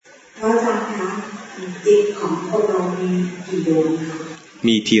จิตของคนเรามีกี่ดวง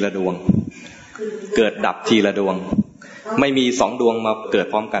มีทีละดวงเกิดดับทีละดวงไม่มีสองดวงมาเกิด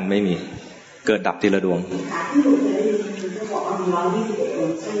พร้อมกันไม่มีเกิดดับทีละดวง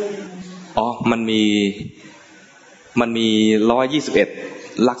อ๋อมันมี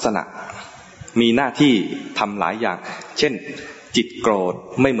121ลักษณะมีหน้าที่ทำหลายอย่างเช่นจิตโกรธ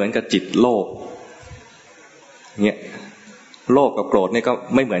ไม่เหมือนกับจิตโลภเนี่ยโลภกับโกรธนี่ก็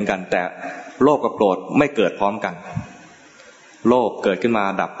ไม่เหมือนกันแต่โลภกับโกรธไม่เกิดพร้อมกันโลภเกิดขึ้นมา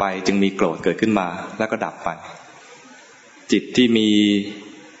ดับไปจึงมีโกรธเกิดขึ้นมาแล้วก็ดับไปจิตที่มี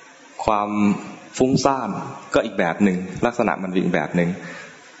ความฟุ้งซ่านก็อีกแบบหนึ่งลักษณะมันอีกแบบหนึ่ง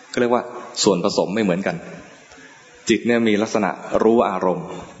ก็เรียกว่าส่วนผสมไม่เหมือนกันจิตเนี่ยมีลักษณะรู้อารมณ์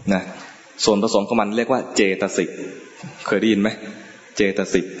นะส่วนผสมของมันเรียกว่าเจตสิกเคยได้ยินไหมเจต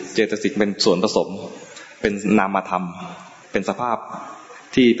สิกเป็นส่วนผสมเป็นนามธรรมเป็นสภาพ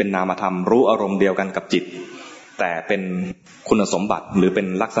ที่เป็นนามธรรมรู้อารมณ์เดียวกันกับจิตแต่เป็นคุณสมบัติหรือเป็น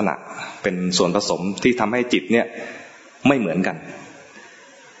ลักษณะเป็นส่วนผสมที่ทำให้จิตเนี่ยไม่เหมือนกัน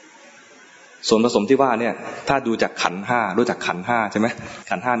ส่วนผสมที่ว่าเนี่ยถ้าดูจากขันธ์5รู้จักขันธ์5ใช่ไหม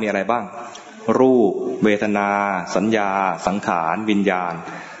ขันธ์5มีอะไรบ้างรูปเวทนาสัญญาสังขารวิญญาณ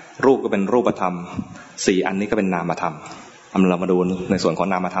รูปก็เป็นรูปธรรม4อันนี้ก็เป็นนามธรรมเรามาดูในส่วนของ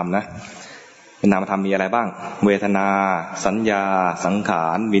นามธรรมนะเป็นนามธรรมมีอะไรบ้างเวทนาสัญญาสังขา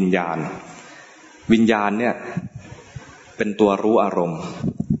รวิญญาณวิญญาณเนี่ยเป็นตัวรู้อารมณ์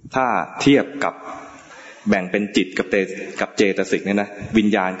ถ้าเทียบกับแบ่งเป็นจิตกับเจตสิกเนี่ยนะวิญ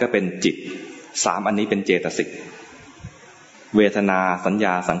ญาณก็เป็นจิต3อันนี้เป็นเจตสิกเวทนาสัญญ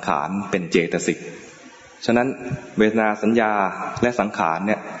าสังขารเป็นเจตสิกฉะนั้นเวทนาสัญญาและสังขารเ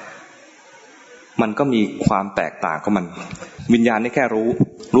นี่ยมันก็มีความแตกต่างของมันวิญญาณนี่แค่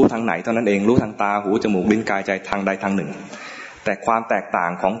รู้ทางไหนเท่านั้นเองรู้ทางตาหูจมูกลิ้นกายใจทางใดทางหนึ่งแต่ความแตกต่า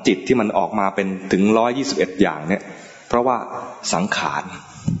งของจิตที่มันออกมาเป็นถึง121อย่างเนี่ยเพราะว่าสังขาร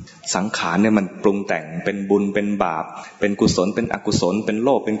เนี่ยมันปรุงแต่งเป็นบุญเป็นบาปเป็นกุศลเป็นอกุศลเป็นโล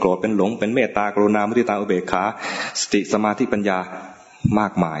ภเป็นโกรธเป็นหลงเป็นเมตตากรุณามุทิตาอุเบกขาสติสมาธิปัญญามา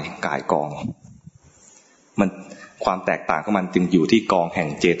กมายก่ายกองมันความแตกต่างของมันจึงอยู่ที่กองแห่ง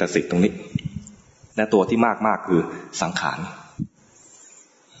เจตสิกตรงนี้และตัวที่มากคือสังขาร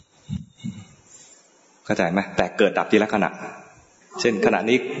เข้าใจไหมแต่เกิดดับทีละขณะเช่นขณะ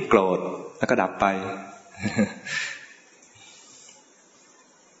นี้โกรธแล้วก็ดับไป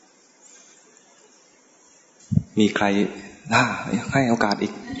มีใครให้โอกาส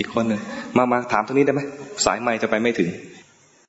อีกคนหนึ่งมาถามตรงนี้ได้ไหมสายไมค์จะไปไม่ถึง